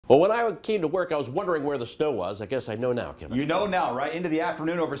Well, when I came to work, I was wondering where the snow was. I guess I know now, Kevin. You know now, right? Into the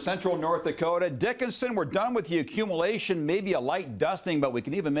afternoon over central North Dakota. Dickinson, we're done with the accumulation, maybe a light dusting, but we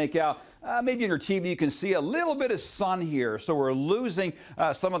can even make out, maybe on your TV, you can see a little bit of sun here. So we're losing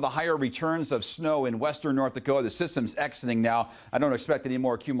some of the higher returns of snow in western North Dakota. The system's exiting now. I don't expect any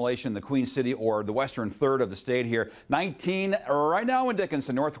more accumulation in the Queen City or the western third of the state here. 19 right now in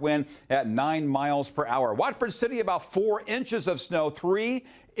Dickinson, north wind at 9 miles per hour. Watford City, about 4 inches of snow, 3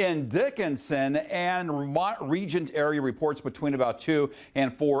 in Dickinson, and Vermont Regent area reports between about 2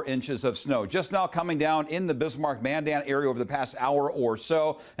 and 4 inches of snow. Just now coming down in the Bismarck-Mandan area over the past hour or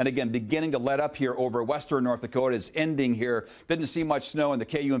so, and again beginning to let up here over western North Dakota. Is ending here. Didn't see much snow in the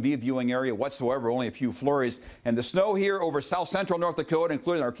KUMV viewing area whatsoever, only a few flurries. And the snow here over south central North Dakota,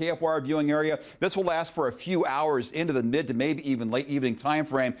 including our KFYR viewing area, this will last for a few hours into the mid to maybe even late evening time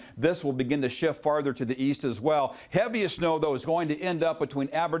frame. This will begin to shift farther to the east as well. Heaviest snow, though, is going to end up between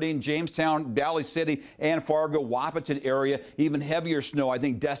Aberdeen, Jamestown, Valley City, and Fargo, Wahpeton area. Even heavier snow, I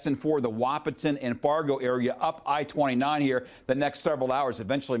think, destined for the Wahpeton and Fargo area up I-29 here the next several hours,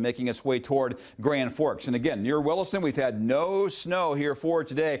 eventually making its way toward Grand Forks. And again, near Williston, we've had no snow here for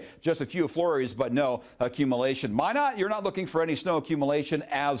today, just a few flurries, but no accumulation. Minot, you're not looking for any snow accumulation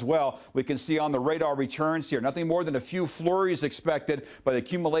as well. We can see on the radar returns here, nothing more than a few flurries expected, but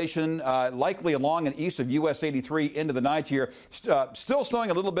accumulation likely along and east of US 83 into the night here. Still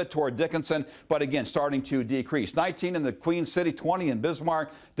snowing a little bit toward Dickinson, but again starting to decrease. 19 in the Queen City, 20 in Bismarck,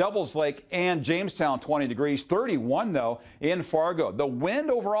 Devils Lake, and Jamestown, 20 degrees. 31 though in Fargo. The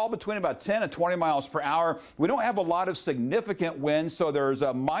wind overall between about 10 and 20 miles per hour. We don't have a lot of significant wind, so there's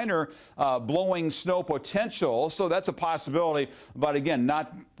a minor blowing snow potential, so that's a possibility, but again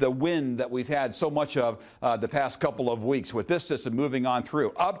not the wind that we've had so much of the past couple of weeks with this system moving on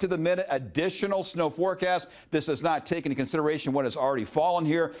through. Up to the minute additional snow forecast. This does not take into consideration what has already fallen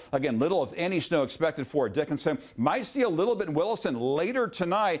here. Again, little if any snow expected for Dickinson. Might see a little bit in Williston later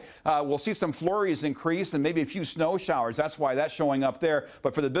tonight. We'll see some flurries increase and maybe a few snow showers. That's why that's showing up there.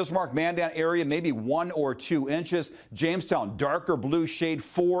 But for the Bismarck-Mandan area, maybe 1 or 2 inches. Jamestown, darker blue shade,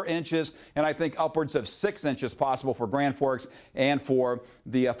 4 inches. And I think upwards of 6 inches possible for Grand Forks and for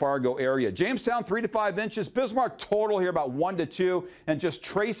the Fargo area. Jamestown, 3 to 5 inches. Bismarck total here about 1 to 2. And just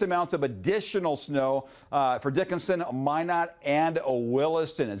trace amounts of additional snow for Dickinson, Minot, and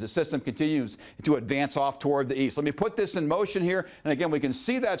Williston as the system continues to advance off toward the east. Let me put this in motion here. And again, we can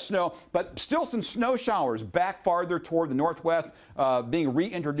see that snow, but still some snow showers back farther toward the northwest being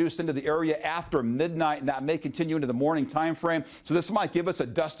reintroduced into the area after midnight, and that may continue into the morning time frame. So this might give us a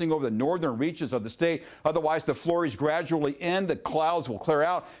dusting over the northern reaches of the state. Otherwise, the flurries gradually end. The clouds will clear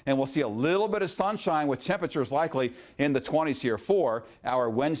out, and we'll see a little bit of sunshine with temperatures likely in the 20s here for our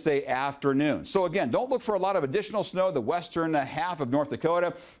Wednesday afternoon. So again, don't look for a lot of additional snow. The western half of North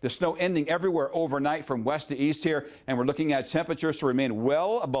Dakota, the snow ending everywhere overnight from west to east here, and we're looking at temperatures to remain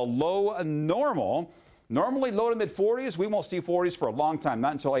well below normal. Normally low to mid 40s. We won't see 40s for a long time,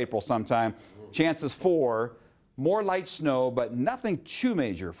 not until April sometime. Chances for more light snow, but nothing too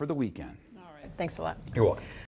major for the weekend. All right. Thanks a lot. You're welcome.